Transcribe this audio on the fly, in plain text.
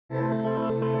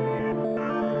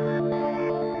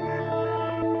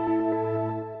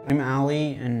I'm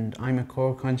Ali and I'm a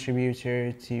core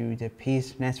contributor to the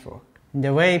PythNetwork.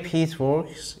 The way Pyth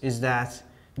works is that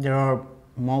there are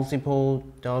multiple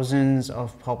dozens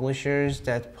of publishers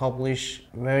that publish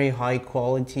very high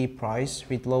quality price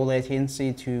with low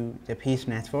latency to the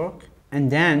PythNetwork. And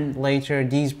then later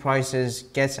these prices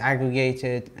gets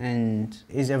aggregated and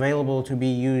is available to be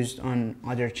used on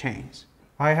other chains.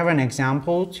 I have an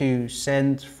example to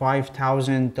send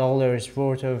 $5,000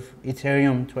 worth of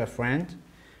Ethereum to a friend.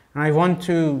 And I want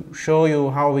to show you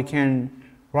how we can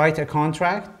write a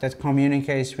contract that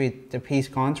communicates with the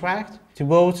Pyth contract to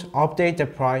both update the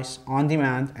price on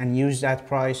demand and use that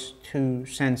price to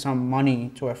send some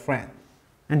money to a friend.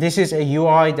 And this is a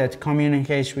UI that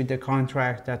communicates with the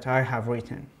contract that I have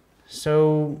written.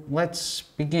 So let's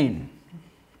begin.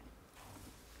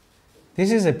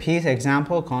 This is a Pyth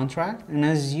example contract, and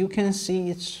as you can see,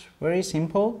 it's very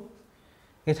simple.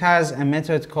 It has a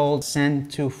method called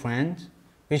send_to_friend,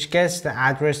 which gets the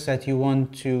address that you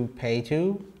want to pay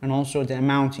to, and also the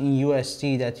amount in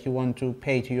USD that you want to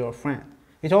pay to your friend.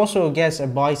 It also gets a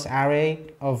bytes array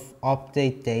of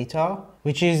update data,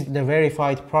 which is the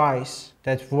verified price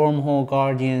that wormhole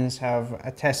guardians have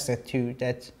attested to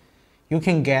that you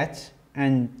can get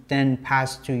and then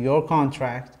pass to your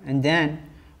contract. And then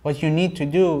what you need to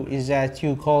do is that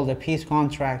you call the Pyth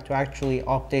contract to actually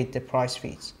update the price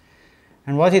feeds.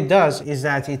 And what it does is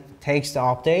that it takes the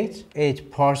update,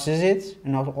 it parses it,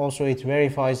 and also it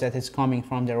verifies that it's coming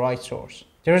from the right source.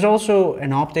 There is also an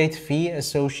update fee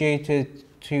associated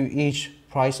to each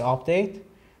price update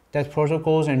that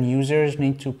protocols and users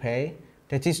need to pay.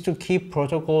 That is to keep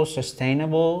protocols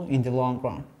sustainable in the long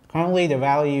run. Currently the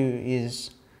value is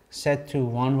set to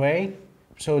 1 way,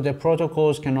 so the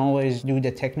protocols can always do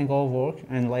the technical work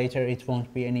and later it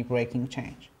won't be any breaking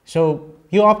change. So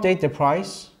you update the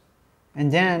price, and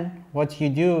then what you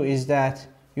do is that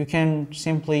you can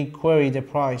simply query the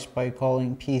price by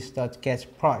calling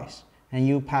pyth.getPrice, and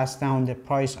you pass down the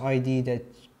price ID that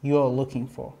you are looking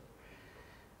for.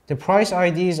 The price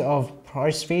IDs of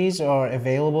price feeds are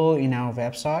available in our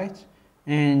website,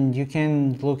 and you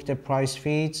can look the price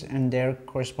feeds and their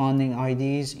corresponding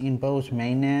IDs in both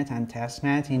mainnet and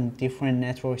testnet in different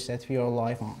networks that we are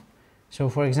live on. So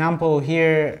for example,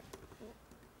 here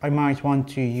I might want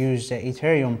to use the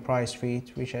Ethereum price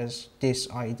feed, which has this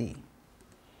ID.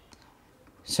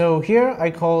 So here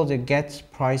I call the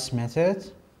getPrice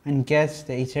method and get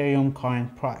the Ethereum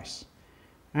current price.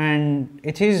 And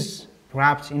it is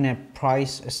wrapped in a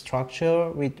price structure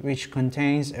which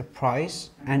contains a price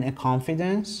and a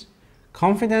confidence.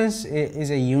 Confidence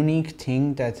is a unique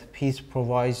thing that Pyth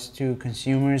provides to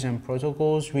consumers and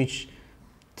protocols, which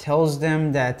tells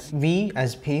them that we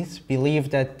as Pyth believe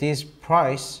that this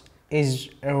price is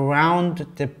around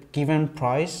the given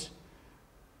price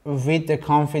with the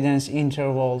confidence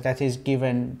interval that is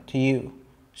given to you.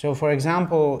 So for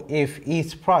example, if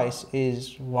ETH price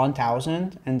is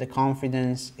 1000 and the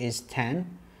confidence is 10,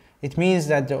 it means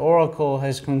that the oracle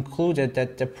has concluded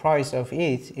that the price of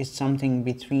ETH is something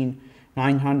between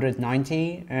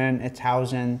 $990 and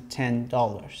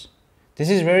 $1,010. This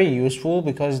is very useful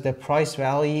because the price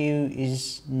value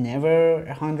is never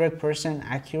 100%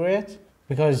 accurate,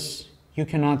 because you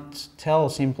cannot tell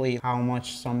simply how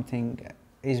much something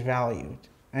is valued,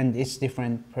 and it's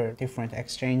different per different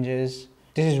exchanges.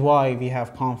 This is why we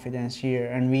have confidence here,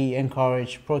 and we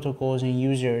encourage protocols and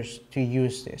users to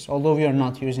use this, although we are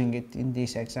not using it in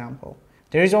this example.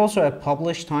 There is also a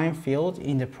publish time field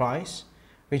in the price,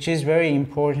 which is very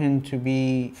important to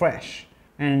be fresh.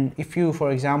 And if you, for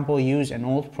example, use an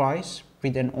old price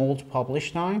with an old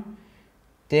publish time,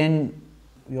 then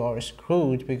you are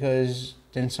screwed, because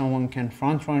then someone can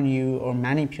front run you or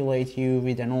manipulate you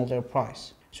with an older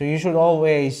price. So you should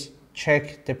always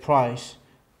check the price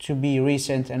to be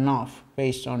recent enough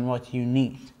based on what you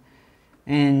need.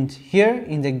 And here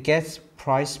in the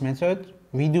getPrice method,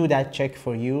 we do that check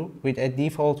for you with a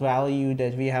default value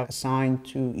that we have assigned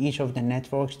to each of the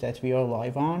networks that we are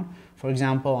live on. For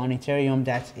example, on Ethereum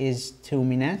that is 2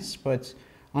 minutes, but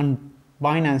on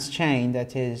Binance chain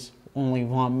that is only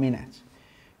 1 minute.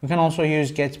 You can also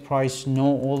use getPrice no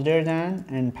older than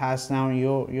and pass down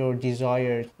your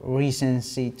desired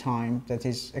recency time that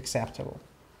is acceptable.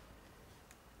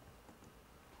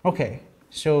 Okay,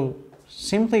 so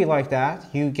simply like that,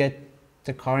 you get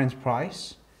the current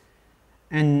price,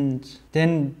 and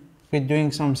then with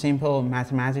doing some simple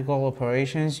mathematical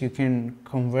operations, you can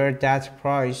convert that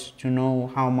price to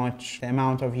know how much the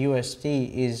amount of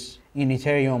USD is in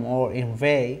Ethereum or in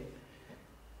VEI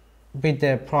with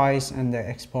the price and the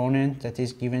exponent that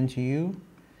is given to you.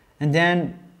 And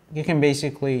then you can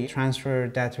basically transfer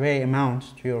that VEI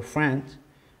amount to your friend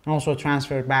and also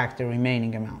transfer back the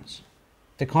remaining amounts.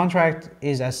 The contract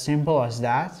is as simple as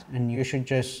that, and you should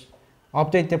just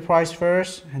update the price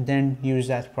first and then use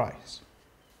that price.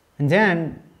 And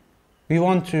then we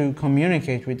want to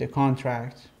communicate with the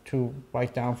contract to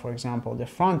write down, for example, the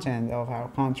front end of our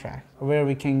contract, where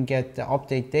we can get the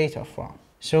update data from.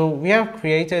 So we have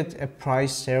created a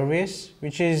price service,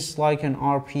 which is like an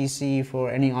RPC for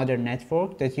any other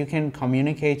network that you can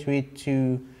communicate with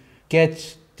to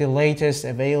get the latest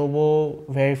available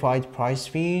verified price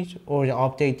feed or the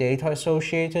update data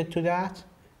associated to that.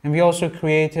 And we also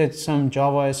created some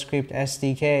JavaScript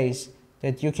SDKs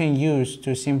that you can use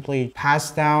to simply pass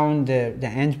down the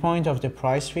endpoint of the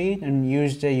price feed and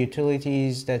use the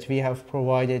utilities that we have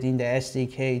provided in the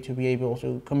SDK to be able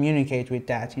to communicate with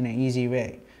that in an easy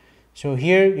way. So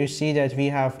here you see that we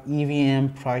have EVM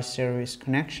price service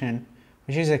connection,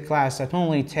 which is a class that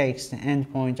only takes the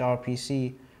endpoint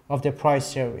RPC of the price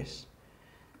service.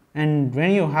 And when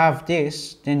you have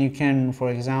this, then you can, for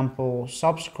example,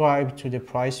 subscribe to the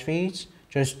price feeds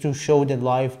just to show the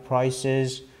live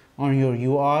prices on your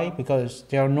UI, because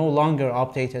they are no longer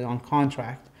updated on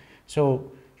contract.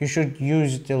 So you should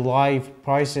use the live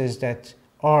prices that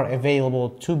are available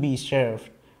to be served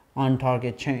on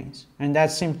target chains. And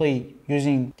that's simply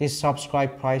using this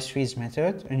subscribe price feeds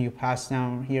method, and you pass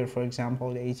down here, for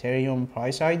example, the Ethereum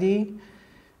price ID,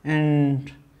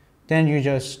 and then you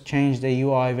just change the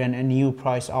UI when a new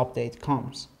price update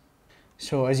comes.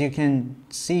 So as you can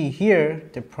see here,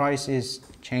 the price is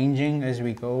changing as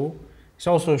we go. It's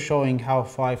also showing how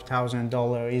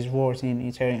 $5,000 is worth in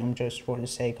Ethereum, just for the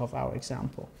sake of our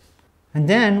example. And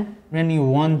then when you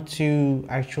want to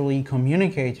actually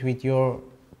communicate with your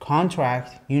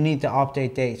contract, you need the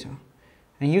update data.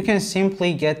 And you can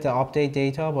simply get the update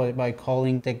data by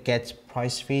calling the get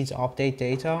price feeds update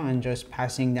data and just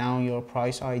passing down your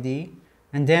price ID.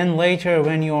 And then later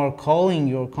when you are calling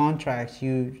your contract,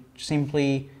 you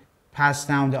simply pass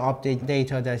down the update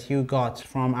data that you got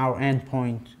from our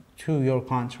endpoint to your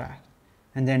contract,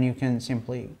 and then you can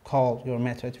simply call your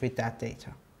method with that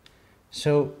data.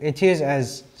 So it is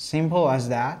as simple as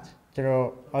that. There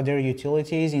are other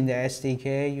utilities in the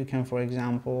SDK. You can, for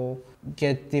example,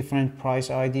 get different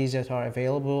price IDs that are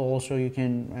available. Also, you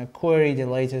can query the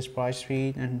latest price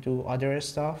feed and do other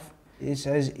stuff. It's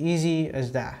as easy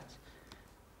as that.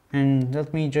 And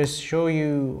let me just show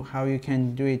you how you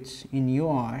can do it in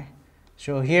UI.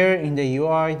 So here in the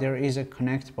UI, there is a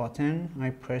connect button.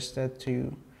 I press that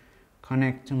to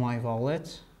connect to my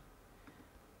wallet.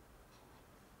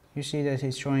 You see that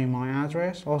it's showing my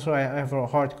address. Also, I have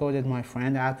hard-coded my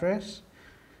friend address.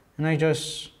 And I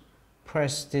just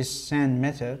press this send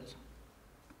method.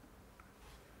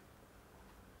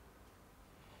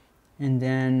 And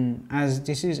then as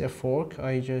this is a fork,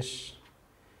 I just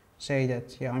say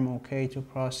that, yeah, I'm okay to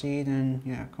proceed, and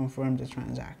yeah, confirm the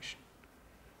transaction.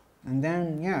 And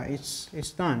then, yeah,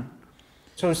 it's done.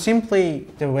 So simply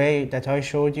the way that I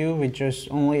showed you, with just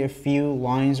only a few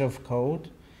lines of code,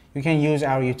 you can use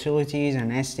our utilities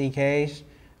and SDKs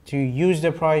to use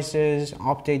the prices,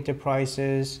 update the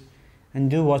prices, and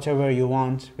do whatever you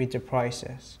want with the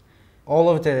prices. All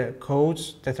of the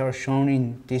codes that are shown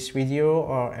in this video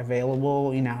are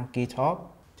available in our GitHub.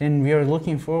 Then we are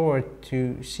looking forward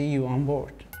to see you on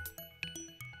board.